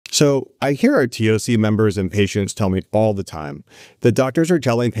So I hear our TOC members and patients tell me all the time that doctors are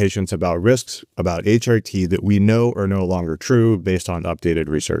telling patients about risks about HRT that we know are no longer true based on updated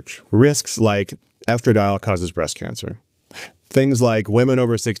research. Risks like estradiol causes breast cancer. Things like women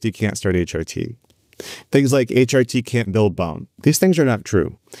over 60 can't start HRT. Things like HRT can't build bone. These things are not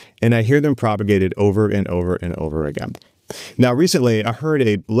true. And I hear them propagated over and over and over again. Now, recently, I heard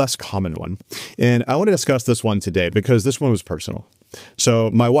a less common one, and I want to discuss this one today because this one was personal.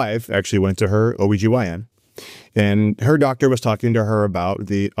 So my wife actually went to her OBGYN, and her doctor was talking to her about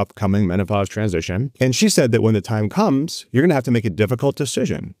the upcoming menopause transition. And she said that when the time comes, you're going to have to make a difficult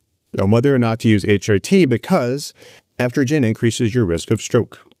decision on whether or not to use HRT because estrogen increases your risk of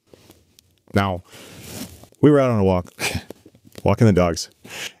stroke. Now, we were out on a walk, walking the dogs,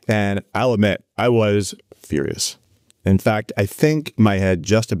 and I'll admit, I was furious. In fact, I think my head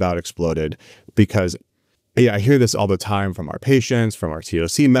just about exploded because I hear this all the time from our patients, from our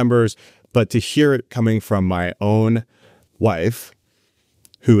TOC members, but to hear it coming from my own wife,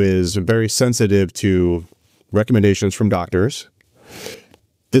 who is very sensitive to recommendations from doctors,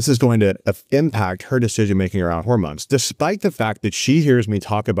 this is going to impact her decision-making around hormones. Despite the fact that she hears me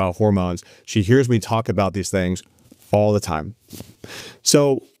talk about hormones, she hears me talk about these things all the time.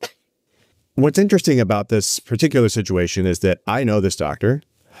 So what's interesting about this particular situation is that I know this doctor.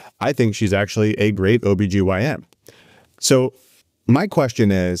 I think she's actually a great OBGYN. So my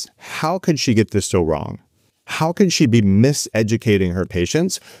question is, how could she get this so wrong? How can she be miseducating her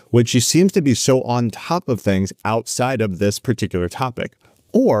patients when she seems to be so on top of things outside of this particular topic?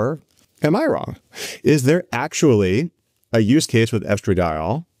 Or am I wrong? Is there actually a use case with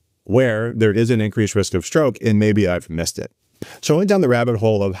estradiol where there is an increased risk of stroke and maybe I've missed it? So I went down the rabbit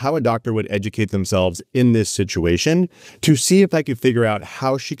hole of how a doctor would educate themselves in this situation to see if I could figure out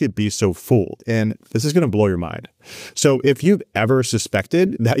how she could be so fooled. And this is going to blow your mind. So if you've ever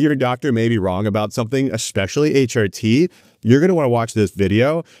suspected that your doctor may be wrong about something, especially HRT, you're going to want to watch this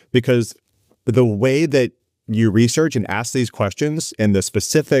video because the way that you research and ask these questions and the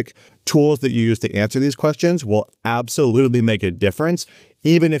specific tools that you use to answer these questions will absolutely make a difference,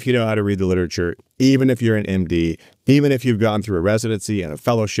 even if you know how to read the literature, even if you're an MD, even if you've gone through a residency and a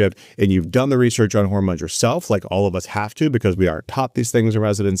fellowship and you've done the research on hormones yourself, like all of us have to because we aren't taught these things in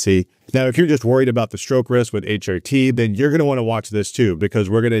residency. Now, if you're just worried about the stroke risk with HRT, then you're going to want to watch this too, because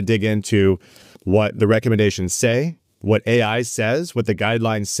we're going to dig into what the recommendations say, what AI says, what the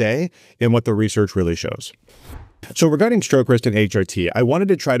guidelines say, and what the research really shows. So regarding stroke risk and HRT, I wanted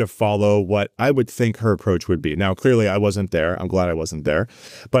to try to follow what I would think her approach would be. Now, clearly I wasn't there. I'm glad I wasn't there,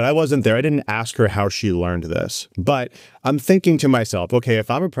 but I wasn't there. I didn't ask her how she learned this, but I'm thinking to myself, okay, if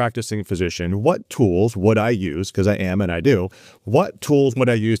I'm a practicing physician, what tools would I use? Because I am and I do. What tools would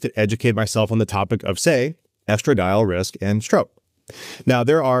I use to educate myself on the topic of, say, estradiol risk and stroke? Now,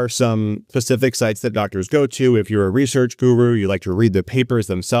 there are some specific sites that doctors go to. If you're a research guru, you like to read the papers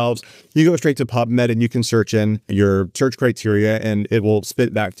themselves, you go straight to PubMed and you can search in your search criteria and it will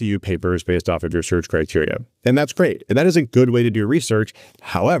spit back to you papers based off of your search criteria. And that's great. And that is a good way to do research.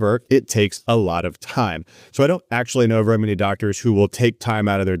 However, it takes a lot of time. So I don't actually know very many doctors who will take time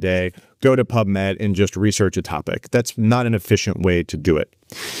out of their day, go to PubMed and just research a topic. That's not an efficient way to do it.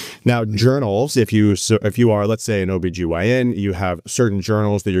 Now, journals, if you are, let's say, an OBGYN, you have certain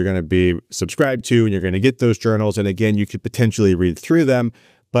journals that you're going to be subscribed to, and you're going to get those journals. And again, you could potentially read through them,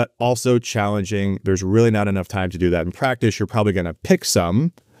 but also challenging. There's really not enough time to do that in practice. You're probably going to pick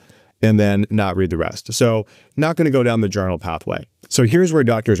some and then not read the rest. So not going to go down the journal pathway. So here's where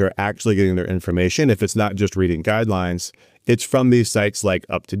doctors are actually getting their information. If it's not just reading guidelines, it's from these sites like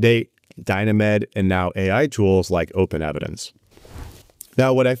UpToDate, Dynamed, and now AI tools like Open Evidence.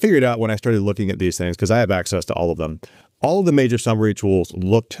 Now, what I figured out when I started looking at these things, because I have access to all of them, all of the major summary tools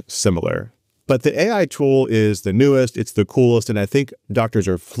looked similar. But the AI tool is the newest, it's the coolest, and I think doctors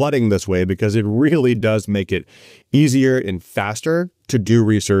are flooding this way because it really does make it easier and faster to do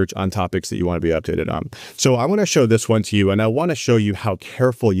research on topics that you want to be updated on. So I want to show this one to you, and I want to show you how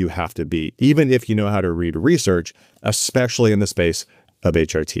careful you have to be, even if you know how to read research, especially in the space of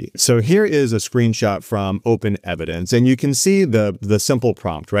HRT. So here is a screenshot from Open Evidence, and you can see the simple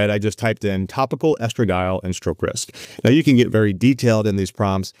prompt, right? I just typed in topical estradiol and stroke risk. Now you can get very detailed in these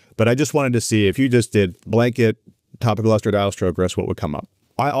prompts, but I just wanted to see if you just did blanket topical estradiol stroke risk, what would come up.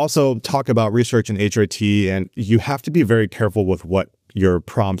 I also talk about research in HRT, and you have to be very careful with what your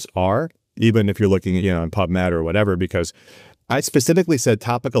prompts are, even if you're looking at, in PubMed or whatever, because I specifically said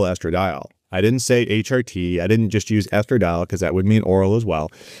topical estradiol. I didn't say HRT. I didn't just use estradiol because that would mean oral as well.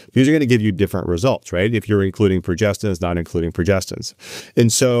 These are going to give you different results, right? If you're including progestins, not including progestins.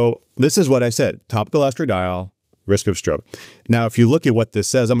 And so this is what I said, topical estradiol risk of stroke. Now, if you look at what this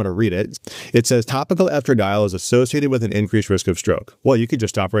says, I'm going to read it. It says topical estradiol is associated with an increased risk of stroke. Well, you could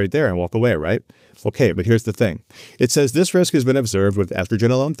just stop right there and walk away, right? Okay, but here's the thing. It says this risk has been observed with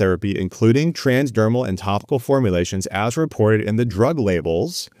estrogen alone therapy, including transdermal and topical formulations as reported in the drug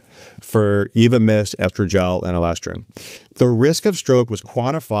labels for Evamist, estradiol, and elestrin. The risk of stroke was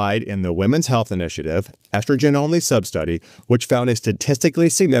quantified in the Women's Health Initiative, estrogen-only substudy, which found a statistically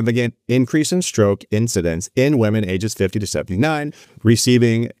significant increase in stroke incidence in women ages 50 to 79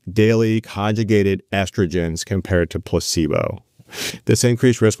 receiving daily conjugated estrogens compared to placebo. This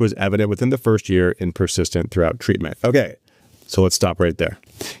increased risk was evident within the first year and persistent throughout treatment. Okay, so let's stop right there.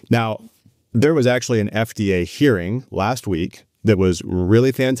 Now, there was actually an FDA hearing last week that was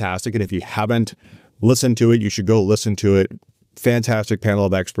really fantastic. And if you haven't listened to it, you should go listen to it. Fantastic panel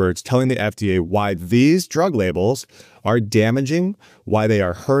of experts telling the FDA why these drug labels are damaging, why they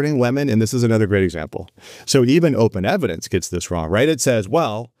are hurting women. And this is another great example. So even Open Evidence gets this wrong, right? It says,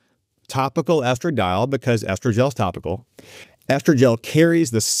 well, topical estradiol, because estradiol is topical. Estradiol carries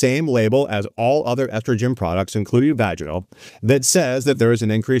the same label as all other estrogen products, including vaginal, that says that there is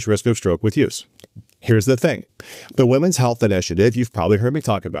an increased risk of stroke with use. Here's the thing. The Women's Health Initiative, you've probably heard me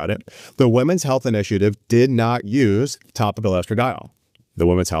talk about it. The Women's Health Initiative did not use topical estradiol. The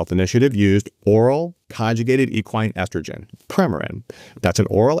Women's Health Initiative used oral conjugated equine estrogen, Premarin. That's an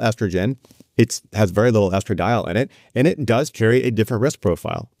oral estrogen. It has very little estradiol in it, and it does carry a different risk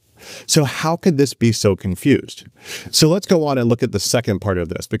profile. So how could this be so confused? So let's go on and look at the second part of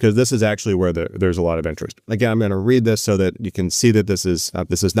this, because this is actually where there's a lot of interest. Again, I'm going to read this so that you can see that this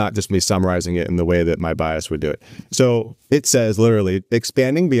is not just me summarizing it in the way that my bias would do it. So it says literally,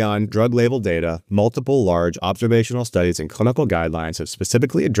 expanding beyond drug label data, multiple large observational studies and clinical guidelines have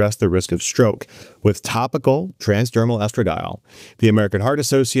specifically addressed the risk of stroke with topical transdermal estradiol. The American Heart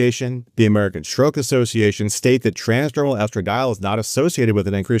Association, the American Stroke Association state that transdermal estradiol is not associated with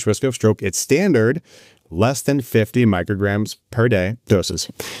an increased risk of stroke. It's standard, less than 50 micrograms per day doses,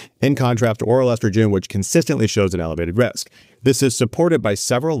 in contrast to oral estrogen, which consistently shows an elevated risk. This is supported by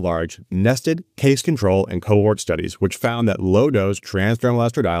several large nested case control and cohort studies, which found that low-dose transdermal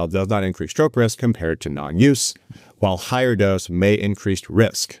estradiol does not increase stroke risk compared to non-use, while higher dose may increase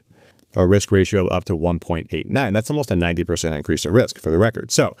risk, a risk ratio of up to 1.89. That's almost a 90% increase in risk, for the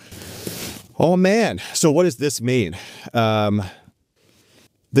record. So, oh man, so what does this mean?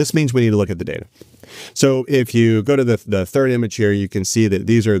 This means we need to look at the data. So if you go to the third image here, you can see that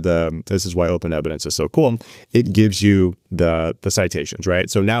this is why Open Evidence is so cool. It gives you the citations, right?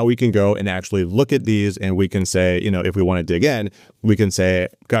 So now we can go and actually look at these and we can say, you know, if we want to dig in, we can say,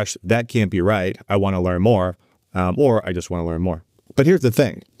 gosh, that can't be right. I want to learn more, or I just want to learn more. But here's the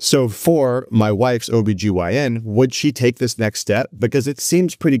thing. So for my wife's OBGYN, would she take this next step? Because it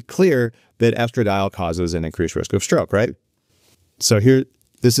seems pretty clear that estradiol causes an increased risk of stroke, right? So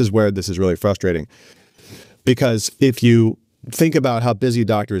this is where this is really frustrating, because if you think about how busy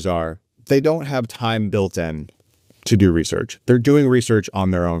doctors are, they don't have time built in to do research. They're doing research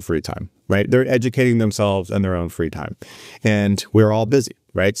on their own free time, right? They're educating themselves on their own free time, and we're all busy,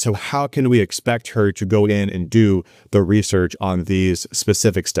 right? So how can we expect her to go in and do the research on these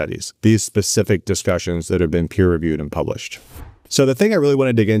specific studies, these specific discussions that have been peer-reviewed and published? So the thing I really want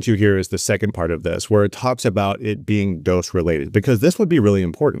to dig into here is the second part of this, where it talks about it being dose related, because this would be really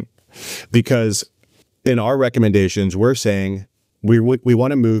important. Because in our recommendations, we're saying we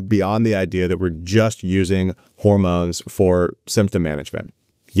want to move beyond the idea that we're just using hormones for symptom management.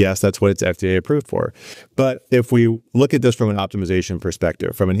 Yes, that's what it's FDA approved for. But if we look at this from an optimization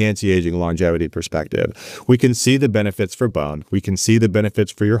perspective, from an anti-aging longevity perspective, we can see the benefits for bone. We can see the benefits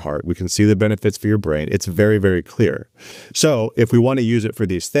for your heart. We can see the benefits for your brain. It's very, very clear. So if we want to use it for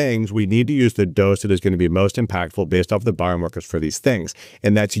these things, we need to use the dose that is going to be most impactful based off the biomarkers for these things.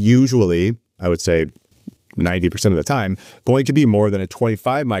 And that's usually, I would say, 90% of the time, going to be more than a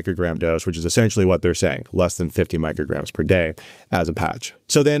 25 microgram dose, which is essentially what they're saying, less than 50 micrograms per day as a patch.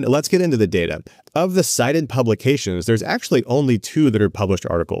 So then let's get into the data. Of the cited publications, there's actually only 2 that are published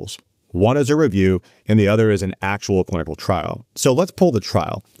articles. One is a review and the other is an actual clinical trial. So let's pull the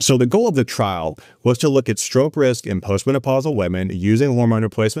trial. So the goal of the trial was to look at stroke risk in postmenopausal women using hormone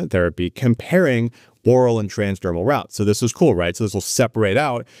replacement therapy, comparing oral and transdermal routes. So this is cool, right? So this will separate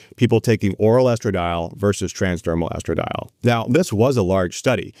out people taking oral estradiol versus transdermal estradiol. Now, this was a large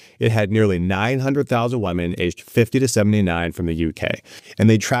study. It had nearly 900,000 women aged 50 to 79 from the UK,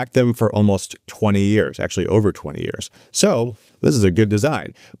 and they tracked them for almost 20 years, actually over 20 years. So this is a good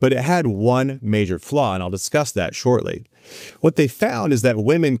design, but it had one major flaw, and I'll discuss that shortly. What they found is that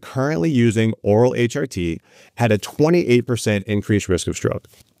women currently using oral HRT had a 28% increased risk of stroke.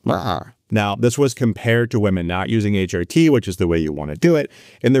 Now, this was compared to women not using HRT, which is the way you want to do it,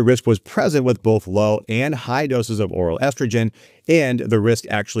 and the risk was present with both low and high doses of oral estrogen, and the risk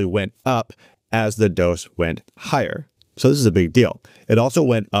actually went up as the dose went higher. So this is a big deal. It also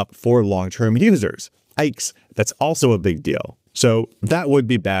went up for long-term users. Yikes, that's also a big deal. So that would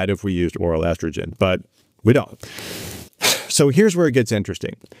be bad if we used oral estrogen, but we don't. So here's where it gets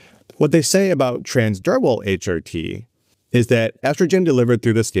interesting. What they say about transdermal HRT is that estrogen delivered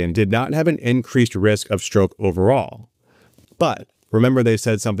through the skin did not have an increased risk of stroke overall. But remember, they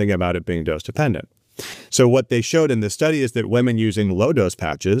said something about it being dose dependent. So what they showed in this study is that women using low-dose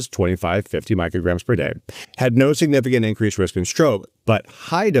patches, 25, 50 micrograms per day, had no significant increased risk in stroke, but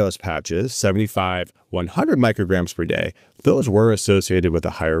high-dose patches, 75, 100 micrograms per day, those were associated with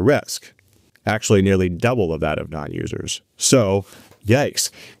a higher risk, actually nearly double of that of non-users. So,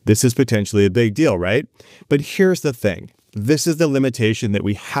 yikes, this is potentially a big deal, right? But here's the thing. This is the limitation that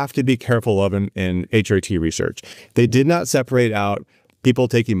we have to be careful of in HRT research. They did not separate out people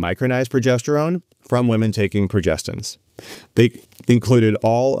taking micronized progesterone from women taking progestins. They included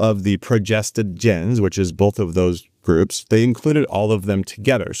all of the progestogens, which is both of those groups. They included all of them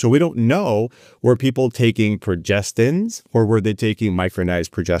together. So we don't know, were people taking progestins or were they taking micronized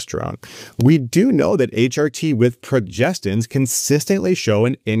progesterone? We do know that HRT with progestins consistently show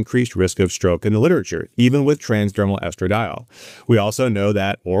an increased risk of stroke in the literature, even with transdermal estradiol. We also know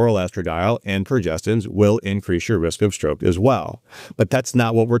that oral estradiol and progestins will increase your risk of stroke as well. But that's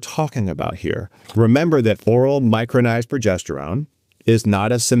not what we're talking about here. Remember that oral micronized progesterone is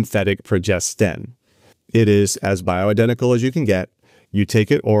not a synthetic progestin. It is as bioidentical as you can get. You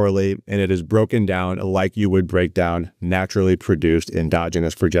take it orally, and it is broken down like you would break down naturally produced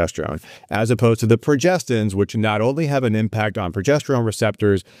endogenous progesterone, as opposed to the progestins, which not only have an impact on progesterone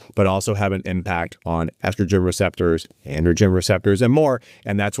receptors, but also have an impact on estrogen receptors, androgen receptors, and more.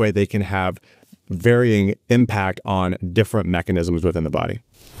 And that's why they can have varying impact on different mechanisms within the body.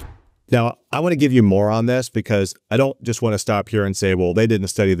 Now, I want to give you more on this because I don't just want to stop here and say, well, they didn't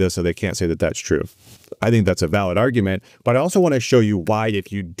study this, so they can't say that that's true. I think that's a valid argument, but I also want to show you why,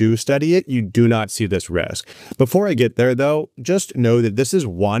 if you do study it, you do not see this risk. Before I get there, though, just know that this is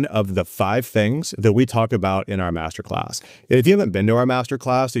one of the 5 things that we talk about in our masterclass. If you haven't been to our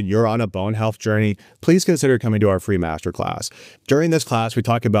masterclass and you're on a bone health journey, please consider coming to our free masterclass. During this class, we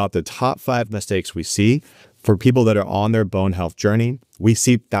talk about the top 5 mistakes we see for people that are on their bone health journey. We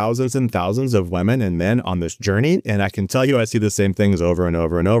see thousands and thousands of women and men on this journey, and I can tell you I see the same things over and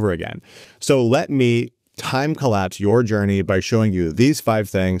over and over again. So let me time collapse your journey by showing you these 5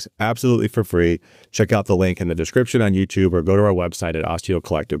 things absolutely for free. Check out the link in the description on YouTube or go to our website at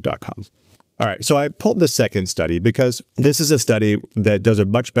osteocollective.com. All right, so I pulled the second study because this is a study that does a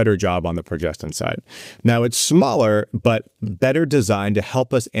much better job on the progestin side. Now, it's smaller, but better designed to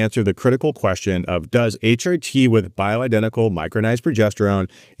help us answer the critical question of, does HRT with bioidentical micronized progesterone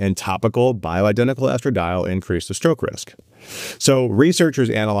and topical bioidentical estradiol increase the stroke risk? So researchers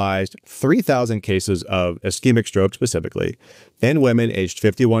analyzed 3,000 cases of ischemic stroke specifically in women aged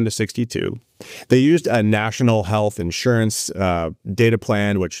 51 to 62. They used a national health insurance data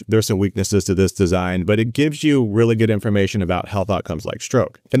plan, which there's some weaknesses to this design, but it gives you really good information about health outcomes like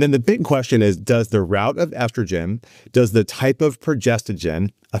stroke. And then the big question is, does the route of estrogen, does the type of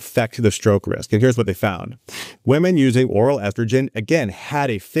progestogen affect the stroke risk? And here's what they found. Women using oral estrogen, again,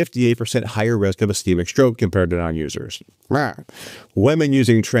 had a 58% higher risk of ischemic stroke compared to non-users. Women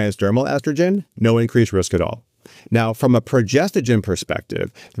using transdermal estrogen, no increased risk at all. Now, from a progestogen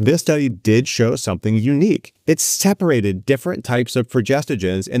perspective, this study did show something unique. It separated different types of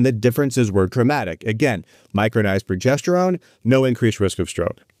progestogens, and the differences were dramatic. Again, micronized progesterone, no increased risk of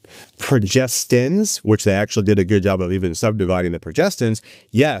stroke. Progestins, which they actually did a good job of even subdividing the progestins,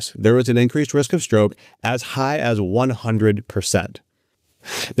 yes, there was an increased risk of stroke as high as 100%.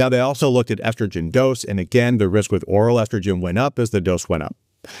 Now, they also looked at estrogen dose, and again, the risk with oral estrogen went up as the dose went up.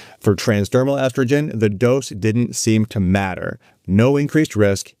 For transdermal estrogen, the dose didn't seem to matter. No increased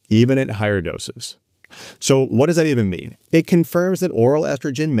risk, even at higher doses. So what does that even mean? It confirms that oral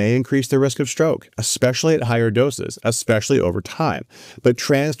estrogen may increase the risk of stroke, especially at higher doses, especially over time. But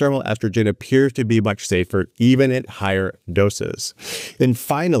transdermal estrogen appears to be much safer even at higher doses. And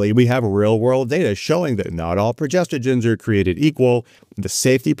finally, we have real-world data showing that not all progestogens are created equal. The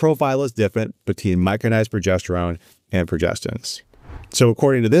safety profile is different between micronized progesterone and progestins. So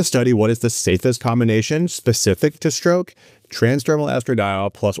according to this study, what is the safest combination specific to stroke? Transdermal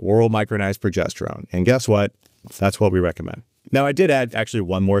estradiol plus oral micronized progesterone. And guess what? That's what we recommend. Now, I did add actually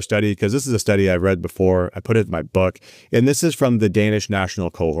one more study because this is a study I read before. I put it in my book, and this is from the Danish National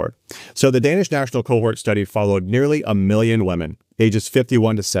Cohort. So the Danish National Cohort study followed nearly 1 million women ages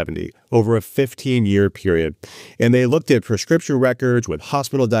 51 to 70, over a 15-year period. And they looked at prescription records with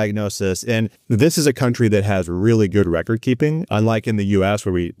hospital diagnosis. And this is a country that has really good record keeping, unlike in the US,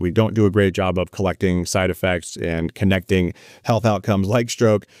 where we don't do a great job of collecting side effects and connecting health outcomes like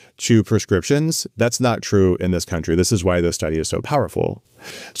stroke to prescriptions. That's not true in this country. This is why this study is so powerful.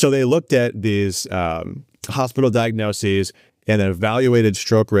 So they looked at these hospital diagnoses and then evaluated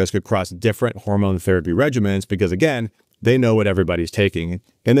stroke risk across different hormone therapy regimens because, again, they know what everybody's taking.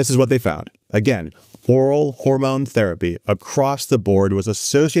 And this is what they found. Again, oral hormone therapy across the board was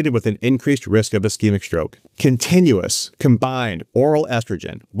associated with an increased risk of ischemic stroke. Continuous combined oral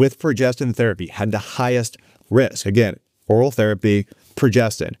estrogen with progestin therapy had the highest risk. Again, oral therapy,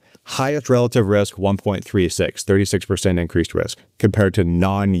 progestin, highest relative risk 1.36, 36% increased risk compared to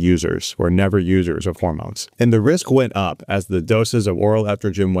non-users or never users of hormones. And the risk went up as the doses of oral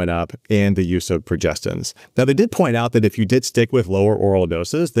estrogen went up and the use of progestins. Now, they did point out that if you did stick with lower oral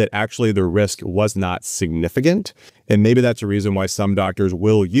doses, that actually the risk was not significant. And maybe that's a reason why some doctors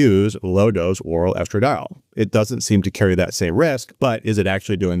will use low-dose oral estradiol. It doesn't seem to carry that same risk, but is it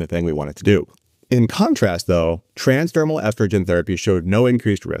actually doing the thing we want it to do? In contrast, though, transdermal estrogen therapy showed no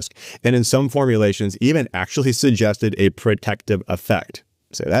increased risk, and in some formulations even actually suggested a protective effect.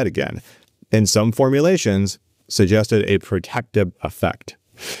 Say that again. In some formulations, suggested a protective effect.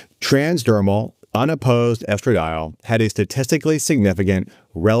 Transdermal, unopposed estradiol had a statistically significant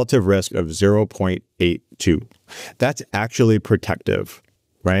relative risk of 0.82. That's actually protective,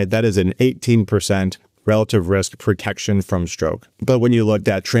 right? That is an 18% relative risk protection from stroke. But when you looked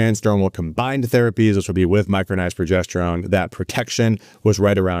at transdermal combined therapies, this would be with micronized progesterone, that protection was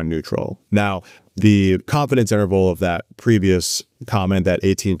right around neutral. Now, the confidence interval of that previous comment, that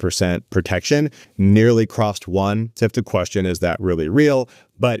 18% protection, nearly crossed 1. So you have to question, is that really real?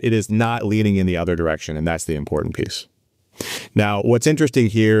 But it is not leaning in the other direction, and that's the important piece. Now, what's interesting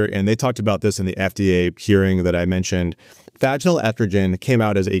here, and they talked about this in the FDA hearing that I mentioned, vaginal estrogen came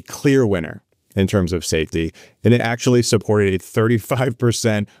out as a clear winner in terms of safety, and it actually supported a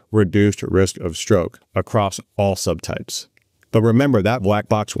 35% reduced risk of stroke across all subtypes. But remember, that black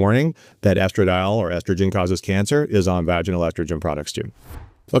box warning that estradiol or estrogen causes cancer is on vaginal estrogen products too.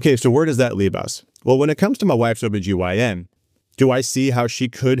 Okay, so where does that leave us? Well, when it comes to my wife's OBGYN, do I see how she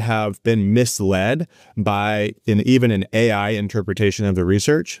could have been misled by even an AI interpretation of the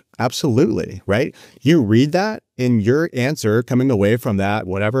research? Absolutely, right? You read that and your answer coming away from that,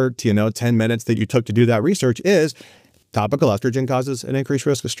 whatever, 10 minutes that you took to do that research is topical estrogen causes an increased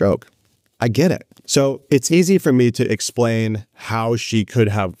risk of stroke. I get it. So it's easy for me to explain how she could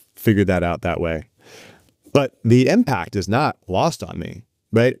have figured that out that way. But the impact is not lost on me,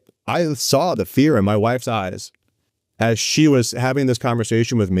 right? I saw the fear in my wife's eyes as she was having this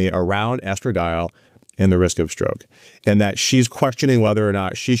conversation with me around estradiol and the risk of stroke, and that she's questioning whether or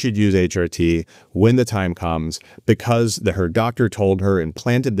not she should use HRT when the time comes because her doctor told her and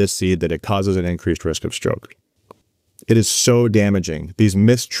planted this seed that it causes an increased risk of stroke. It is so damaging. These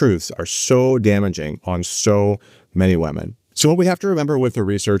mistruths are so damaging on so many women. So what we have to remember with the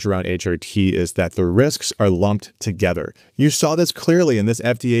research around HRT is that the risks are lumped together. You saw this clearly in this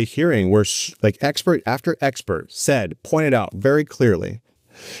FDA hearing where expert after expert pointed out very clearly,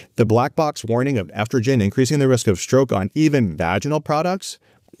 the black box warning of estrogen increasing the risk of stroke on even vaginal products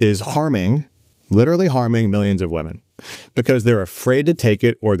is literally harming millions of women because they're afraid to take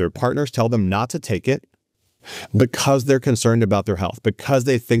it or their partners tell them not to take it because they're concerned about their health, because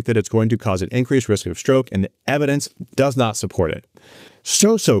they think that it's going to cause an increased risk of stroke, and the evidence does not support it.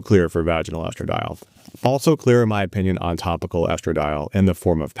 So clear for vaginal estradiol. Also clear, in my opinion, on topical estradiol in the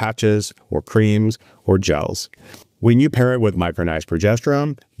form of patches or creams or gels. When you pair it with micronized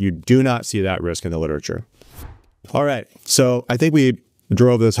progesterone, you do not see that risk in the literature. All right, so I think we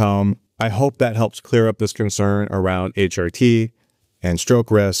drove this home. I hope that helps clear up this concern around HRT and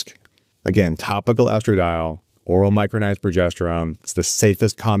stroke risk. Again, topical estradiol, oral micronized progesterone, it's the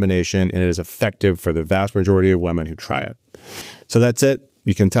safest combination and it is effective for the vast majority of women who try it. So that's it.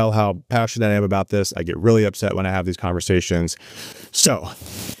 You can tell how passionate I am about this. I get really upset when I have these conversations. So,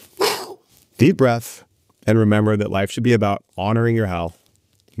 deep breath and remember that life should be about honoring your health,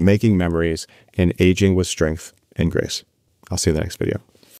 making memories, and aging with strength and grace. I'll see you in the next video.